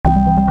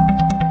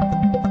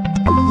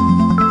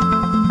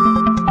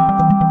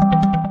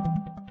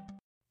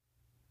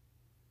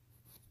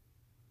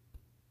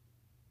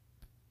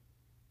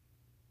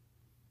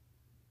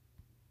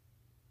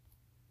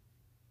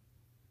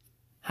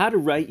How to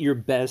Write Your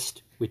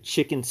Best with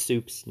Chicken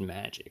Soup's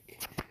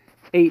Magic.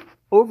 8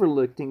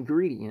 Overlooked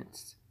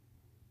Ingredients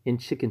in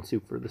Chicken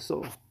Soup for the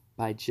Soul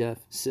by Jeff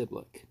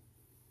Siblak.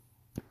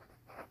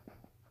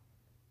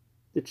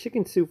 The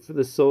Chicken Soup for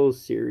the Soul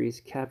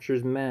series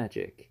captures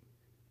magic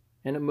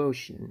and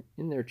emotion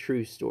in their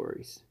true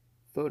stories.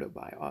 Photo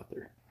by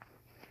author.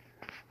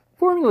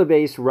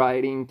 Formula-based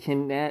writing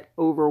can net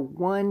over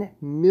 1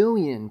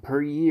 million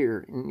per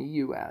year in the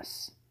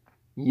U.S.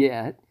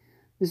 Yet,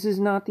 this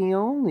is not the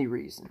only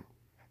reason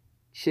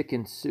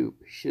chicken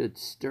soup should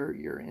stir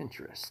your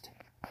interest.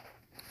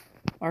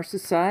 Our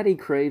society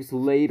craves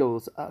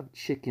ladles of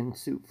chicken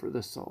soup for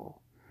the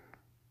soul.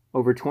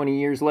 Over 20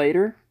 years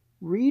later,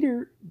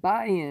 reader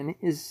buy-in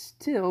is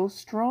still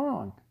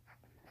strong.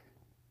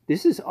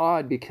 This is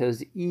odd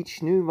because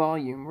each new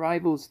volume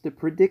rivals the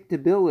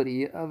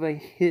predictability of a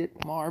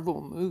hit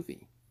Marvel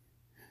movie.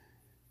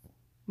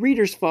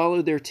 Readers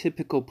follow their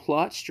typical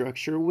plot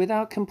structure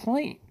without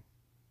complaint.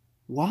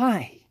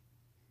 Why?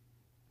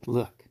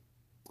 Look,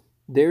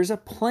 there's a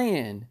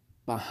plan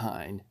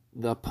behind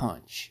the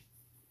punch.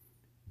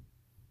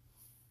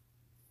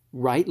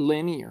 Write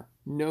linear,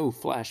 no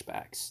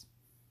flashbacks.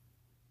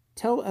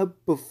 Tell a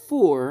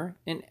before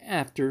and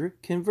after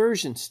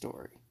conversion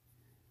story.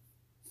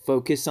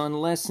 Focus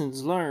on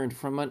lessons learned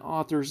from an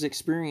author's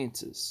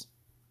experiences.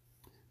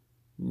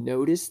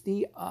 Notice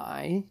the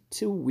I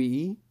to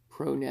we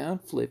pronoun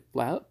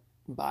flip-flop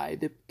by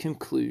the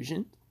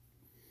conclusion.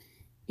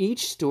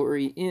 Each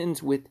story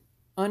ends with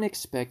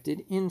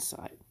unexpected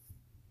insight.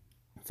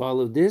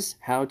 Follow this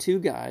how-to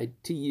guide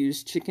to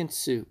use chicken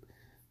soup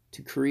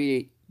to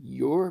create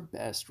your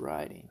best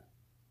writing.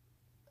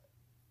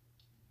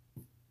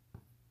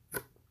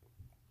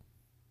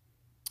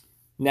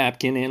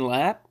 Napkin and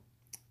lap.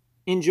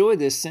 Enjoy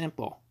this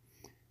sample.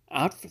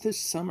 Out for the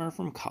summer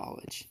from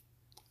college,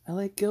 I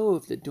let go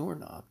of the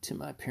doorknob to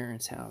my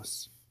parents'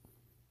 house.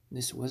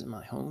 This wasn't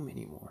my home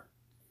anymore.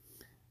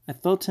 I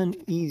felt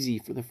uneasy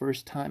for the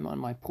first time on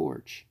my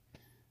porch.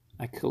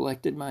 I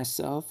collected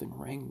myself and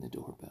rang the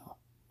doorbell.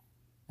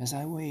 As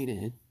I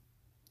waited,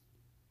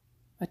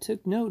 I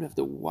took note of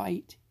the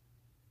white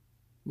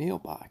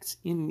mailbox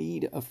in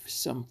need of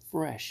some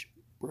fresh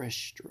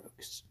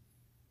brushstrokes.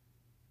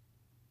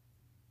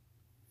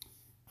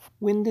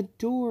 When the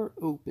door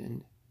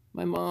opened,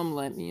 my mom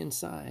let me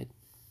inside.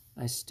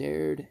 I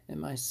stared at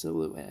my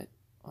silhouette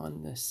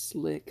on the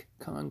slick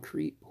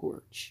concrete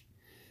porch.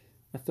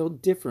 I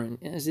felt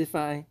different, as if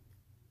I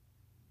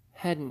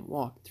hadn't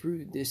walked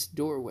through this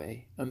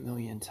doorway a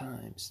million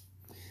times.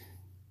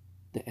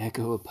 The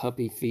echo of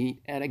puppy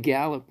feet at a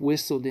gallop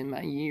whistled in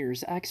my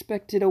ears. I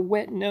expected a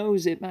wet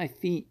nose at my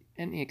feet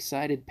and the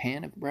excited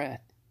pant of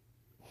breath.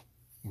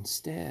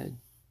 Instead,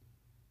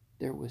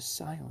 there was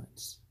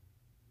silence.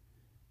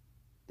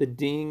 The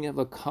ding of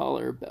a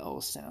collar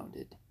bell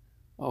sounded.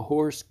 A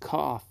hoarse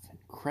cough and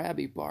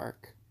crabby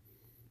bark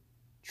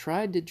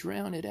tried to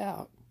drown it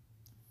out.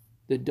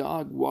 The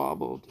dog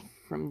wobbled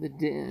from the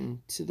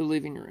den to the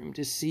living room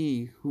to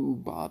see who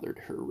bothered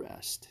her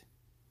rest.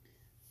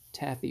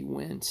 Taffy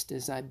winced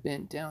as I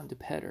bent down to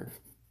pet her.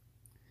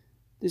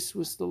 This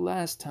was the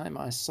last time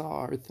I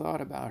saw or thought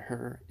about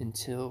her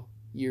until,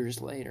 years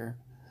later,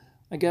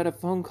 I got a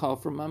phone call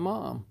from my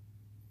mom.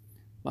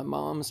 My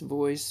mom's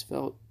voice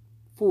felt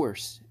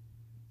forced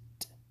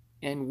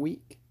and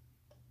weak.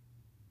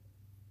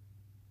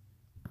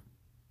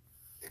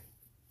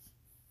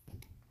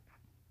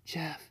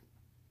 Jeff,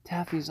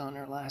 Taffy's on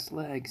her last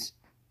legs.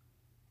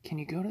 Can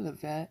you go to the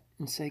vet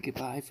and say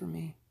goodbye for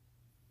me?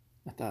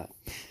 I thought,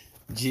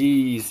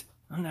 geez,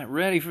 I'm not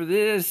ready for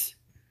this.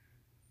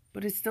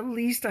 But it's the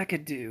least I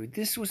could do.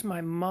 This was my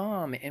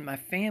mom and my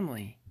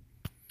family.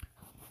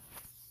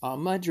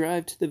 On my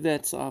drive to the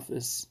vet's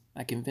office,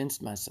 I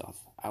convinced myself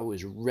I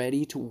was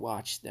ready to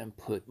watch them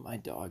put my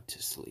dog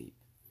to sleep.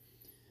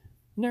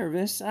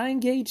 Nervous, I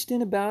engaged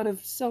in a bout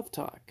of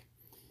self-talk.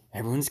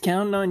 Everyone's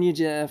counting on you,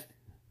 Jeff.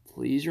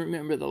 Please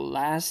remember the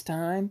last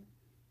time.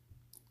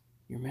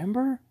 You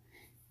remember?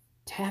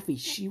 Taffy,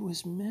 she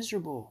was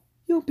miserable.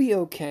 You'll be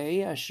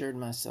okay, I assured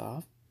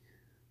myself.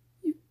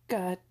 You've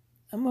got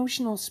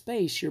emotional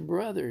space your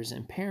brothers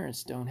and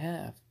parents don't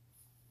have.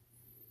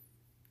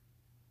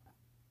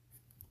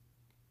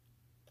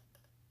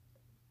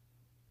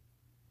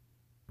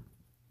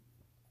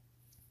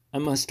 I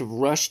must have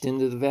rushed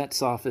into the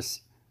vet's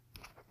office.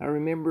 I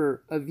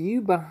remember a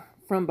view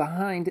from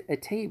behind a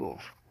table.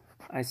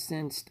 I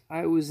sensed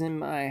I was in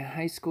my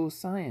high school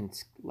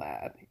science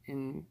lab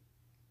in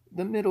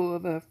the middle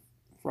of a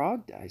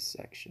frog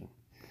dissection.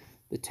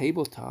 The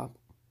tabletop,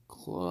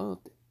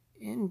 clothed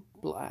in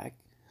black,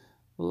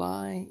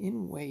 lie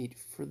in wait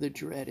for the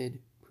dreaded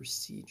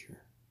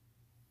procedure.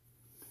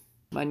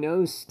 My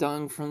nose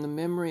stung from the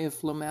memory of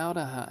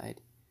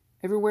formaldehyde.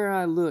 Everywhere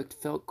I looked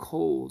felt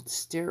cold,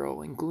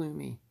 sterile, and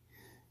gloomy.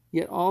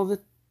 Yet all the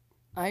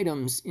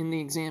items in the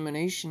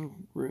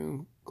examination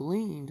room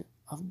gleamed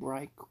of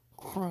bright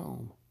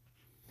chrome.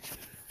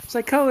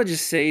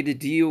 Psychologists say to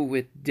deal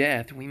with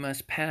death, we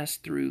must pass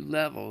through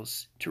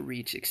levels to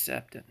reach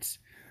acceptance.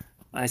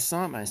 I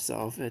saw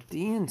myself at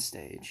the end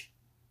stage.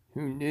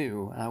 Who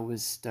knew I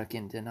was stuck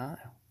in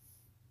denial?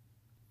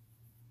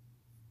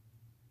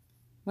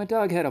 My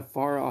dog had a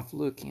far-off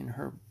look in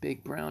her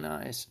big brown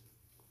eyes.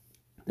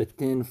 The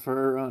thin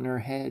fur on her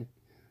head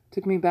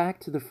took me back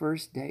to the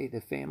first day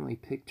the family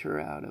picked her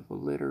out of a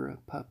litter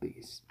of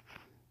puppies.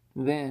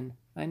 Then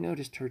I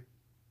noticed her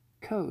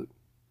coat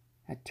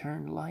had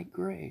turned light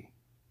gray.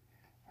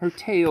 Her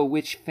tail,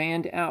 which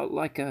fanned out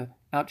like a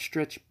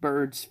outstretched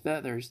bird's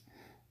feathers,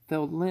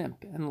 fell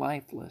limp and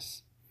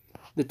lifeless.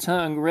 The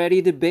tongue,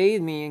 ready to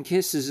bathe me in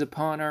kisses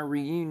upon our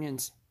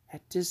reunions,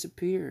 had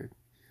disappeared.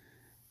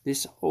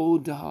 This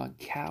old dog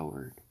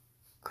cowered,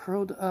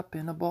 curled up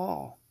in a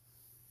ball.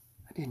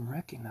 I didn't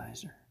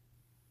recognize her.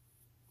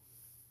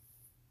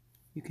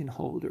 You can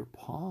hold her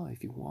paw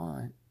if you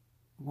want.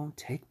 It won't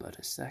take but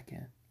a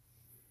second.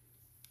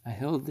 I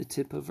held the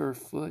tip of her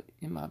foot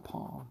in my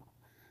palm.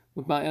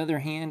 With my other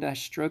hand, I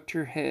stroked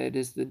her head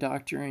as the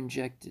doctor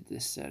injected the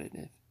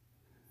sedative.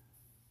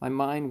 My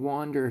mind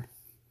wandered.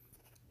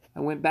 I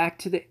went back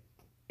to the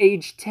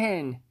age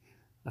 10,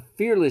 a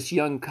fearless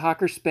young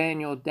cocker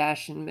spaniel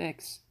dachshund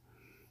mix,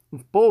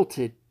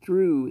 bolted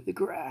through the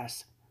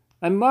grass.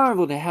 I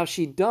marveled at how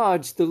she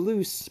dodged the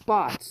loose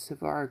spots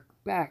of our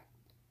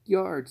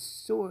backyard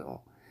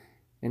soil.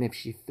 And if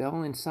she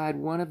fell inside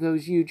one of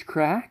those huge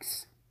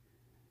cracks,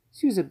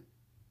 she was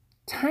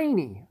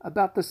tiny,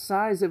 about the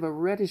size of a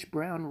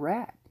reddish-brown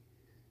rat.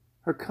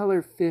 Her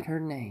color fit her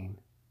name,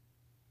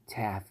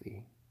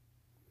 Taffy.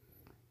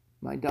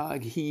 My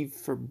dog heaved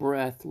for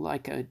breath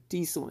like a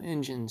diesel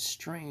engine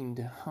strained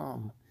to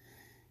hum,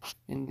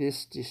 and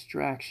this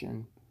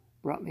distraction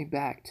brought me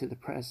back to the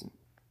present.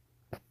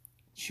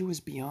 She was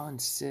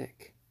beyond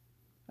sick.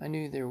 I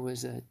knew there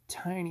was a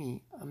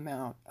tiny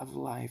amount of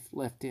life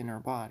left in her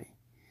body.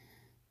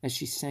 As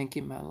she sank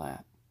in my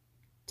lap,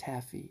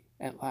 Taffy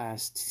at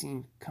last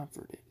seemed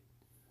comforted.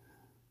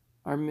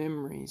 Our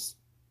memories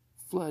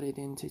flooded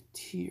into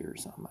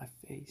tears on my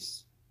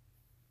face.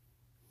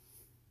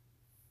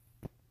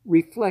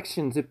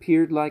 Reflections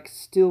appeared like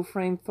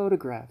still-frame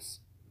photographs.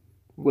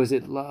 Was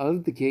it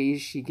love, the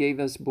gaze she gave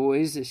us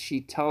boys as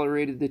she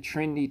tolerated the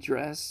trendy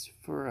dress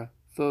for a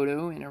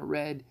photo in a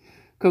red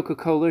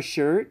Coca-Cola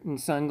shirt and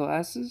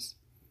sunglasses?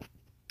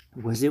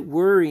 Was it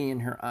worry in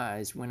her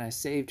eyes when I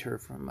saved her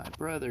from my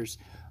brother's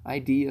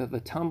idea of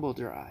a tumble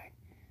dry?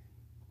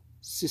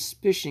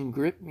 Suspicion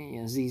gripped me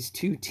as these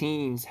two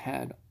teens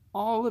had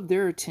all of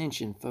their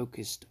attention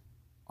focused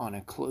on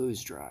a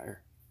clothes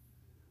dryer.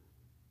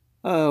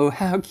 Oh,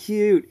 how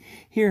cute!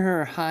 Hear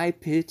her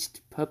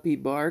high-pitched puppy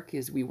bark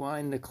as we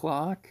wind the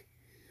clock.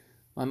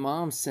 My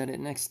mom set it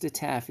next to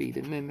Taffy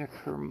to mimic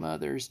her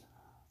mother's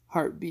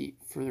heartbeat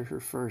for her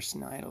first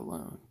night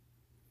alone.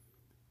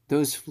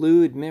 Those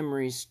fluid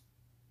memories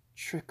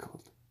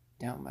trickled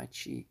down my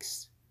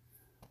cheeks.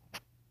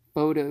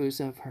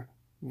 Photos of her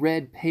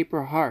red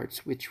paper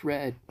hearts, which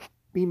read,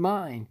 "Be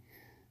mine,"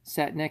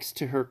 sat next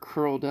to her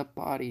curled-up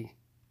body.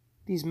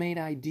 These made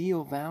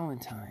ideal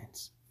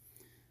Valentines.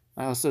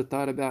 I also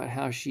thought about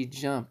how she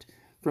jumped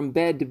from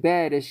bed to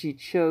bed as she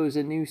chose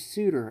a new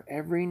suitor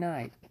every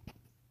night.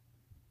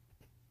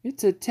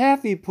 "It's a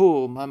taffy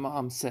pull," my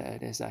mom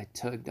said as I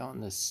tugged on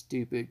the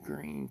stupid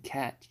green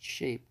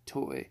cat-shaped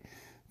toy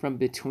from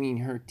between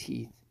her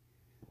teeth.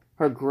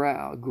 Her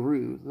growl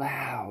grew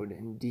loud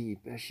and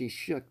deep as she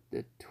shook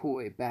the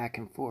toy back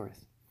and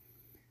forth.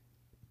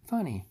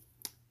 Funny,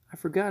 I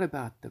forgot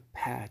about the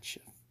patch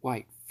of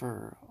white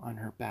fur on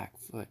her back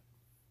foot.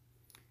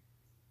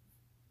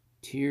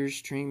 Tears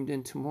streamed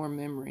into more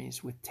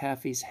memories with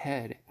Taffy's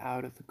head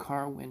out of the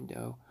car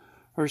window.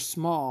 Her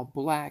small,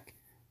 black,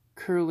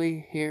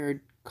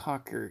 curly-haired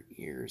cocker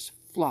ears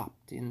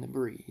flopped in the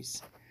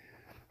breeze.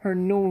 Her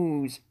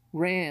nose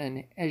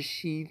ran as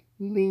she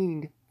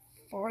leaned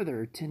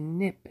farther to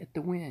nip at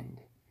the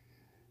wind.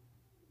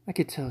 I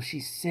could tell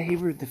she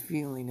savored the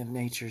feeling of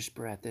nature's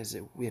breath as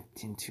it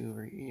whipped into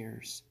her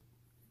ears.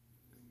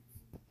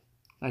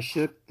 I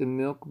shook the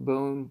milk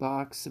bone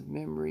box of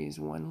memories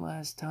one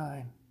last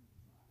time.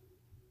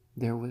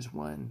 There was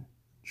one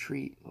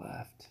treat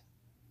left.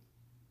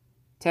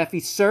 "Taffy,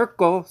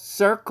 circle,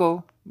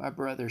 circle," my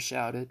brother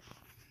shouted.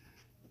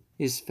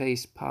 His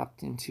face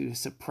popped into a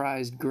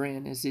surprised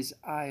grin as his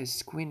eyes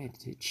squinted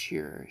to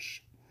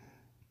cherish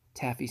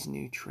Taffy's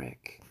new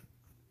trick.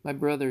 My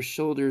brother's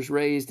shoulders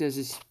raised as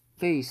his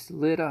face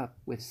lit up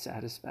with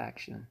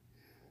satisfaction.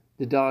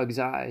 The dog's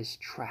eyes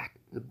tracked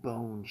the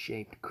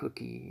bone-shaped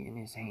cookie in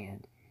his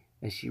hand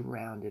as she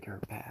rounded her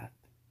path.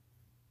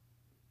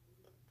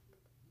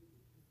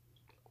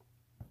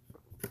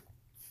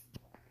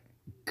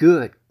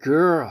 "Good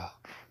girl."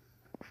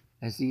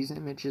 As these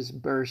images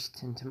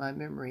burst into my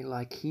memory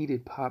like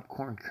heated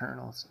popcorn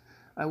kernels,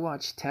 I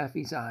watched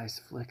Taffy's eyes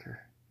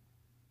flicker.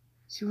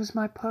 She was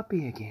my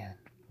puppy again.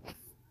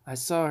 I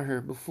saw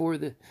her before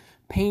the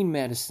pain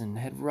medicine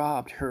had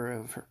robbed her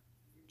of her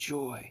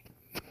joy.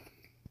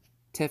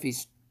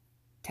 Taffy's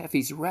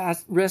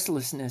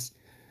restlessness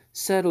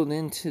settled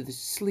into the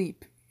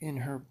sleep in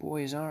her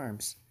boy's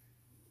arms.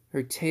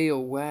 Her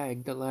tail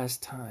wagged the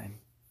last time.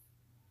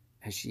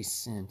 as she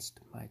sensed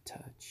my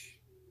touch.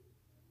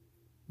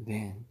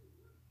 Then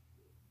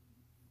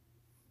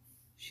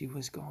she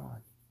was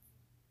gone.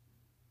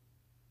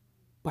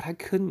 But I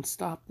couldn't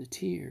stop the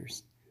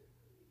tears.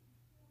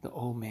 The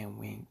old man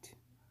winked.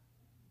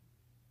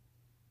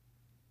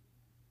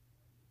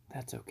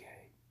 "That's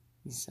okay,"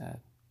 he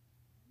said,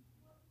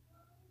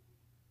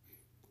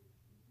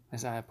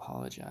 as I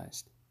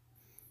apologized.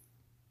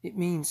 "It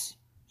means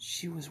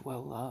she was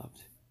well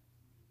loved."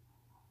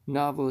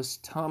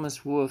 Novelist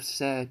Thomas Wolfe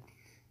said,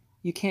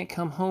 "You can't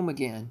come home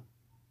again."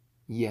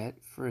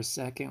 Yet, for a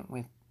second,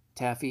 with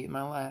Taffy in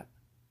my lap,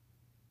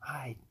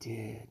 I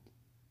did.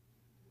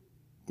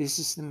 This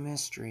is the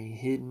mystery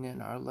hidden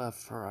in our love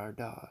for our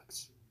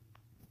dogs.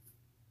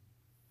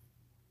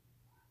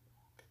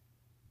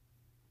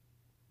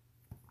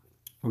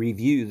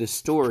 Review the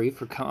story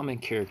for common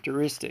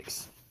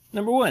characteristics.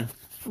 Number 1,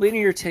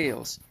 linear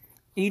tales.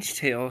 Each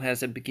tale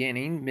has a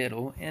beginning,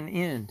 middle, and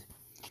end.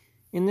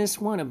 In this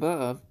one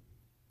above,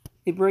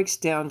 it breaks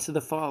down to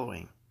the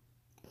following.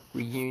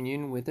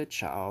 Reunion with a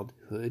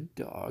childhood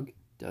dog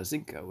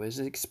doesn't go as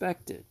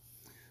expected.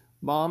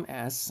 Mom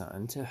asks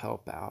son to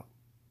help out,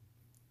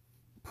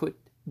 put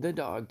the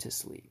dog to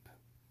sleep.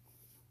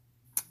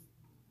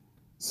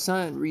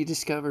 Son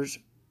rediscovers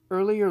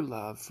earlier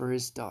love for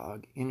his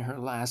dog in her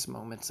last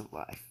moments of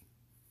life.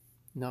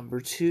 Number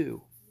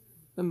 2,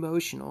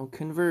 emotional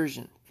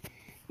conversion.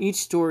 Each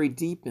story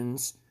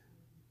deepens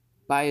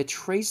by a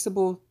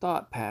traceable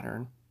thought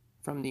pattern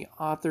from the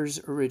author's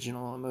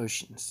original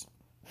emotions.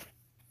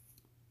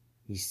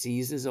 He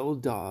sees his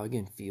old dog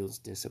and feels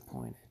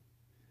disappointed.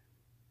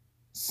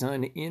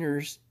 Son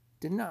enters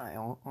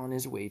denial on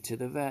his way to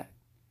the vet.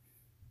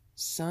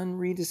 Son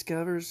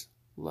rediscovers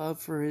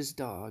love for his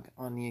dog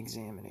on the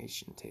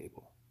examination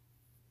table.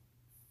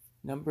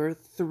 Number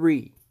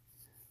 3,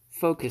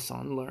 focus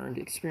on learned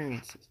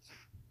experiences.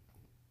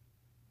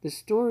 The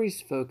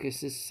story's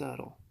focus is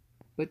subtle,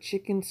 but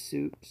Chicken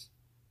Soup's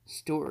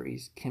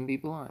stories can be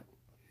blunt.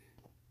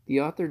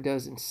 The author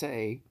doesn't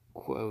say,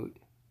 quote,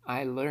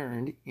 "I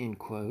learned," end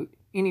quote,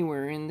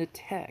 anywhere in the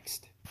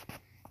text.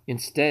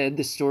 Instead,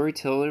 the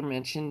storyteller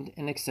mentioned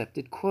an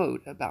accepted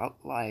quote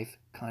about life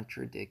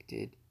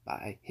contradicted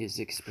by his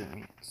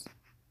experience.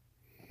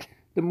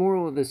 The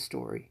moral of the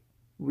story: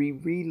 we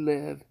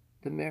relive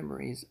the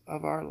memories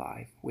of our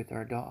life with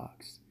our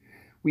dogs.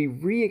 We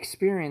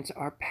re-experience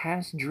our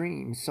past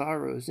dreams,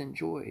 sorrows, and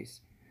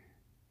joys.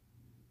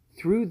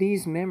 Through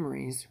these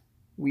memories,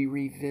 we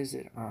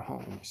revisit our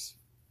homes.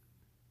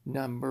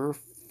 Number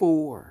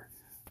 4,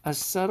 a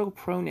subtle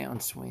pronoun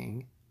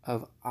swing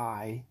of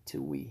I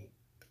to we.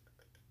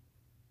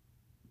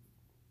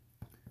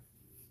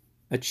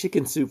 A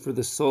Chicken Soup for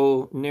the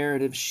Soul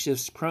narrative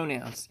shifts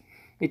pronouns.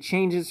 It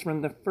changes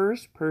from the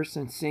first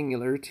person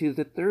singular to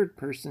the third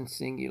person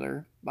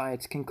singular by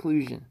its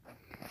conclusion.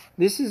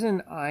 This is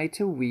an I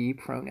to we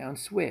pronoun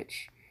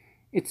switch.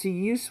 It's a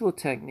useful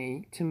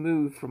technique to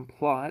move from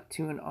plot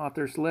to an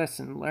author's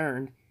lesson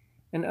learned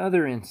and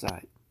other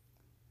insight.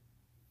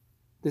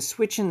 The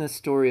switch in the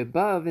story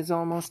above is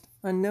almost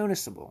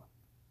unnoticeable.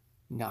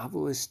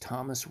 Novelist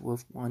Thomas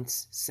Wolfe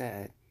once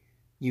said,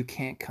 "You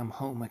can't come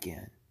home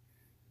again."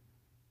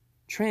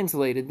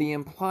 Translated, the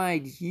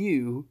implied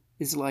you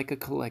is like a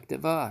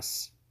collective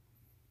us.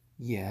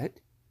 Yet,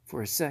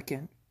 for a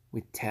second,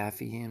 with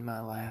Taffy in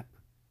my lap,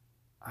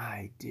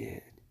 I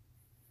did.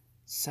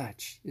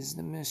 Such is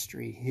the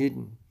mystery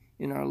hidden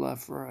in our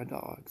love for our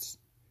dogs.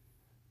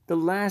 The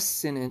last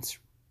sentence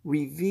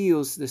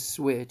reveals the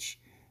switch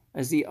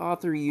as the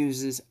author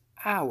uses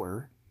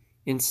our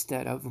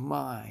instead of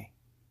my.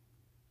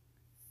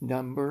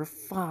 Number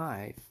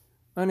 5,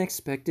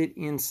 unexpected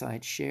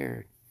insight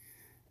shared.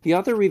 The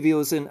author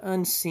reveals an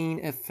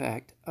unseen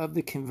effect of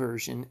the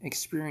conversion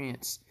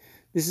experience.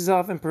 This is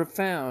often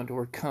profound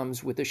or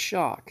comes with a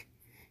shock.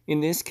 In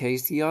this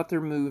case, the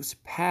author moves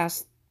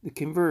past the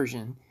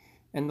conversion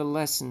and the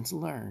lessons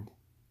learned.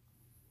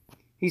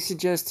 He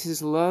suggests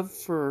his love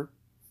for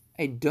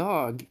a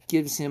dog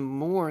gives him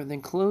more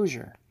than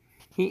closure.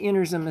 He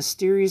enters a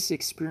mysterious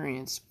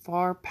experience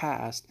far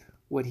past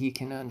what he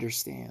can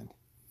understand.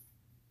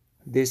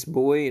 This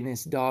boy and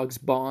his dog's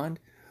bond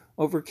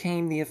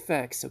overcame the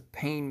effects of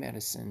pain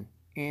medicine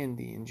and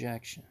the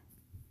injection.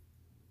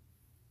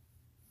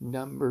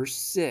 Number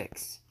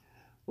 6,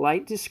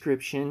 light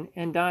description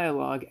and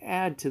dialogue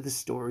add to the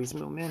story's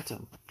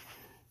momentum.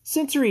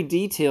 Sensory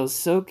details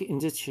soak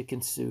into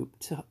Chicken Soup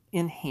to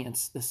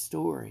enhance the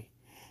story.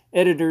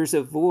 Editors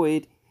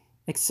avoid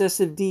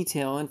excessive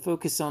detail and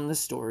focus on the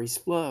story's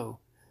flow.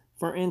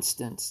 For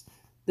instance,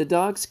 the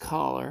dog's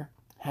collar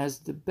has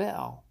the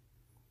bell.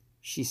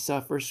 She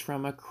suffers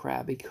from a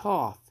crabby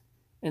cough,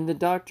 and the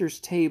doctor's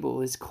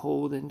table is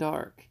cold and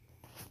dark.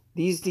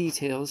 These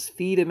details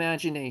feed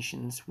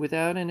imaginations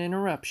without an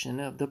interruption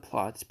of the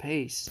plot's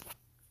pace.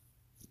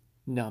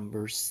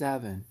 Number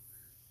 7,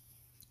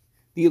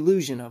 the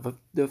illusion of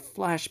the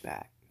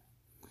flashback.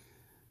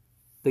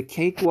 The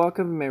cakewalk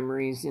of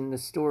memories in the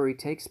story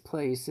takes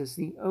place as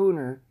the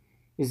owner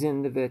is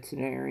in the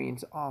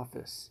veterinarian's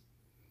office.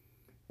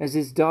 As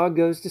his dog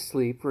goes to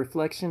sleep,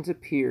 reflections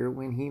appear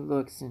when he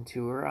looks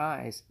into her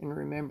eyes and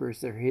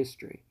remembers their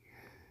history.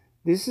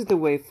 This is the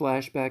way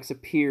flashbacks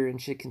appear in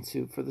Chicken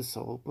Soup for the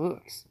Soul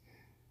books.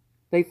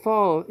 They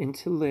fall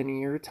into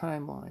linear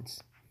timelines.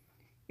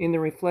 In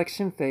the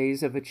reflection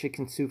phase of a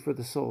Chicken Soup for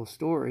the Soul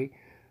story,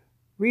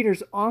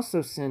 readers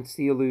also sense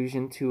the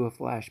allusion to a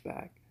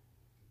flashback.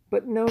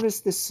 But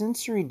notice the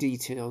sensory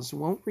details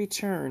won't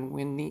return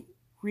when the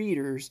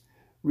readers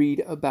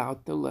read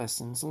about the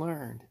lessons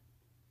learned.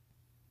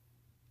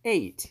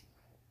 8.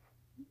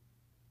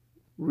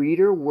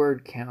 Reader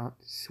word count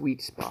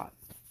sweet spot.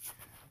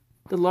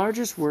 The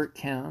largest word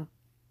count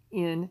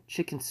in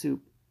Chicken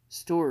Soup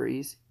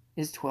stories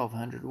is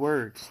 1,200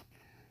 words.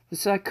 The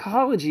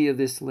psychology of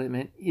this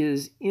limit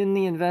is in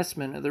the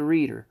investment of the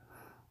reader.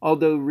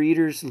 Although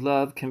readers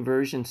love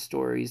conversion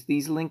stories,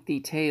 these lengthy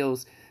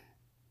tales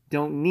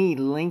don't need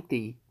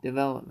lengthy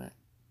development.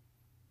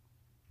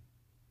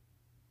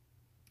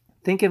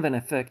 Think of an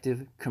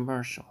effective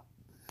commercial.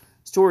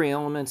 Story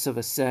elements of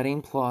a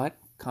setting, plot,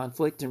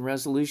 conflict, and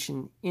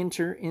resolution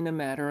enter in a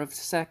matter of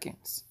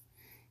seconds.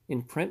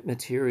 In print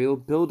material,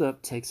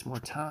 build-up takes more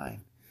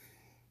time.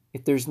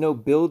 If there's no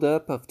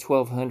build-up of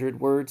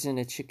 1,200 words in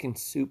a Chicken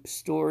Soup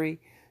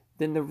story,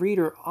 then the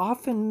reader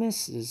often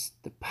misses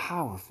the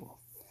powerful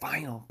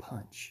final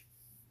punch.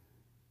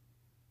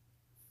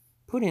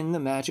 Put in the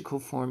magical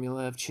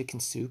formula of Chicken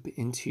Soup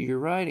into your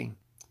writing.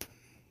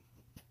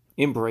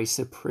 Embrace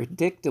a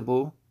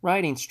predictable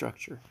writing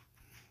structure.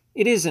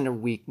 It isn't a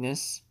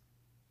weakness.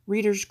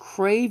 Readers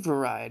crave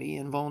variety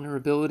and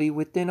vulnerability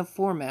within a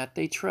format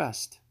they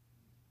trust.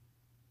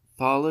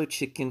 Follow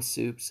Chicken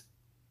Soup's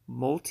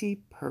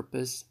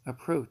multi-purpose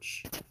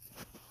approach.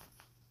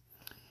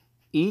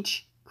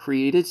 Each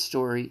created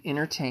story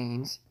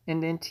entertains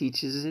and then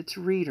teaches its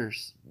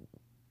readers.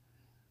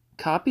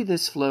 Copy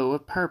this flow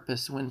of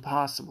purpose when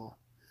possible.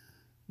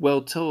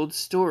 Well-told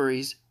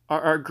stories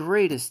are our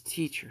greatest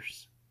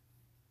teachers.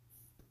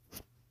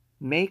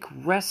 Make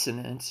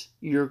resonance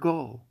your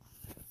goal.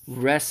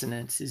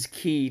 Resonance is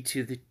key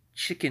to the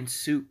Chicken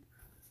Soup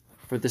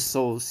for the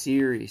Soul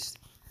series.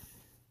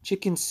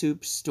 Chicken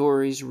Soup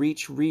stories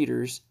reach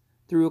readers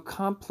through a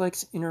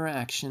complex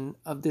interaction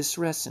of this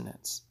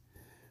resonance.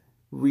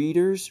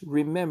 Readers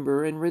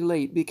remember and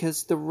relate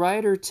because the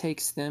writer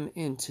takes them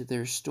into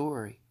their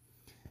story.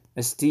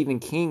 As Stephen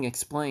King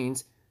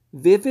explains,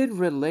 vivid,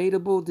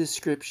 relatable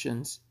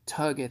descriptions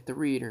tug at the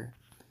reader.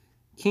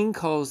 King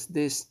calls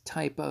this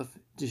type of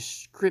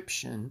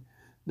description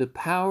the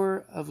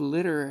power of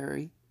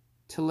literary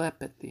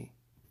telepathy.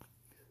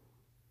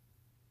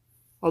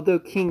 Although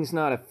King's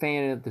not a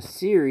fan of the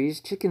series,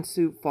 Chicken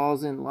Soup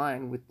falls in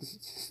line with the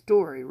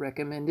story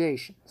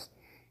recommendations.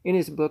 In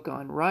his book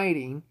on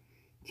writing,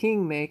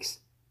 King makes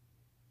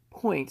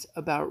points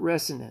about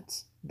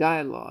resonance,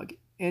 dialogue,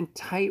 and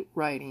tight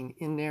writing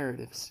in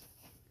narratives.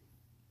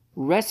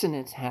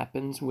 Resonance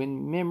happens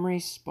when memory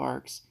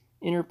sparks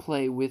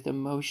interplay with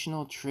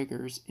emotional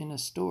triggers in a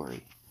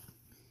story.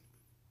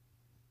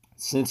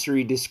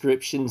 Sensory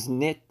descriptions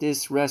knit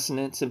this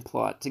resonance and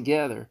plot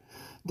together.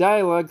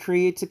 Dialogue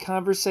creates a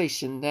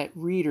conversation that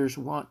readers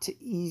want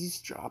to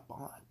eavesdrop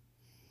on.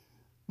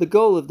 The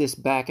goal of this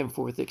back and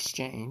forth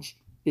exchange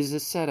is a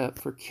setup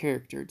for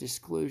character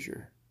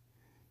disclosure.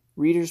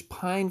 Readers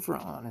pine for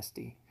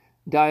honesty.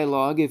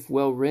 Dialogue, if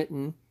well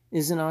written,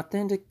 is an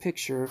authentic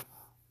picture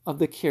of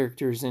the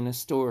characters in a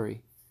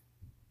story.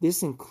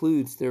 This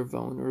includes their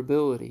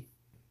vulnerability.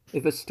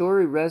 If a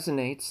story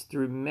resonates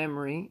through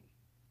memory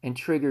and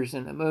triggers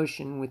an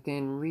emotion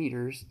within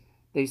readers,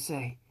 they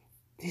say,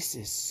 "This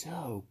is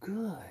so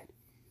good."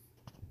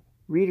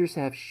 Readers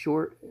have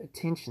short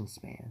attention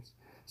spans,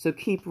 so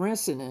keep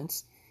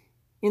resonance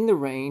in the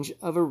range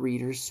of a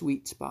reader's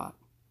sweet spot.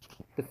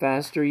 The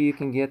faster you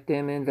can get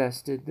them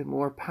invested, the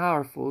more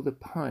powerful the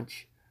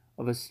punch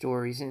of a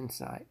story's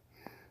insight.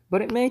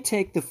 But it may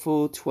take the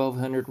full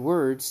 1,200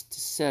 words to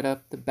set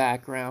up the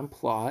background,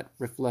 plot,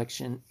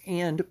 reflection,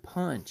 and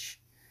punch.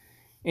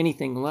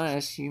 Anything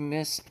less, you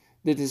miss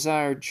the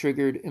desired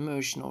triggered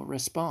emotional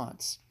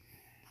response.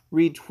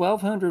 Read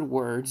 1,200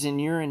 words and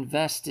you're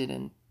invested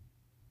in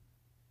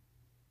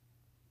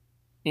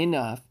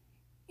enough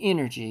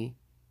energy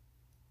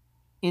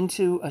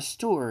into a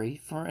story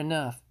for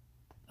enough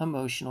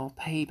emotional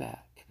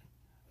payback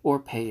or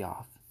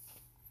payoff.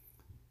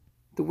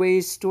 The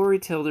ways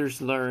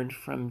storytellers learned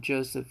from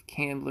Joseph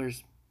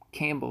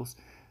Campbell's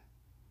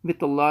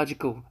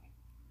mythological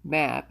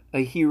map,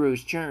 A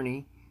Hero's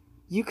Journey,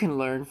 you can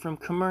learn from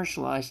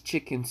commercialized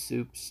Chicken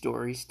Soup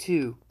stories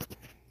too.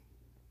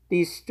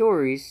 These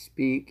stories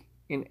speak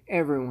in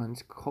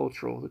everyone's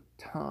cultural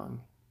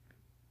tongue.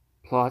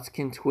 Plots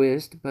can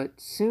twist, but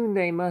soon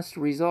they must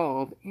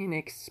resolve in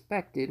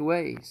expected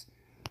ways.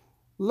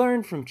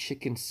 Learn from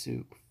Chicken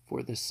Soup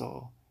for the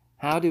Soul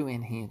how to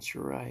enhance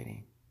your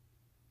writing.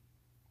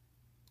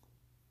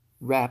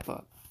 Wrap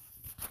up.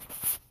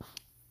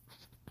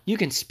 You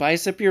can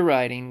spice up your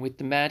writing with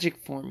the magic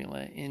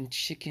formula in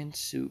Chicken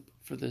Soup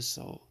for the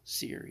Soul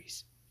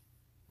series.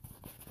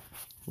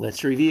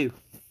 Let's review.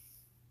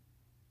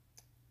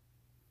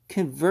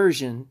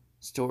 conversion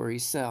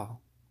stories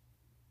sell.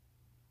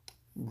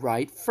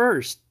 Write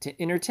first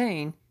to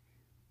entertain,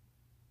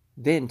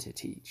 then to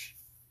teach.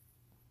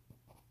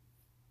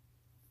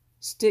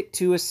 Stick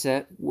to a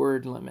set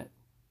word limit.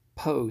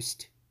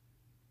 Post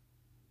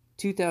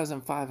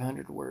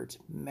 2,500 words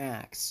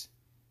max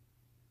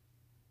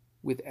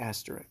with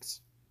asterisks.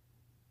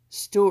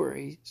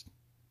 Stories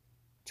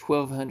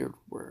 1,200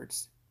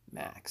 words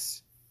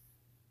max.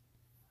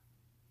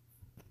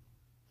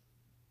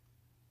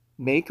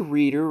 Make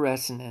reader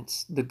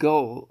resonance the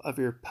goal of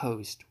your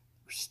post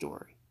or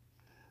story.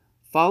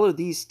 Follow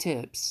these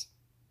tips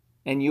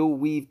and you'll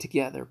weave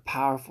together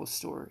powerful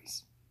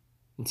stories.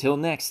 Until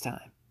next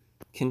time,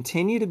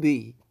 continue to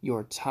be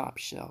your top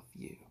shelf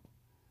you.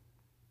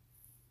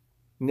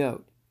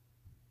 Note,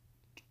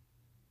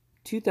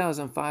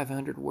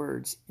 2,500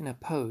 words in a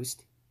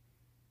post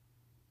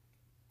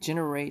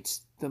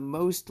generates the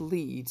most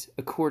leads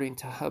according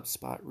to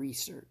HubSpot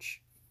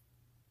research.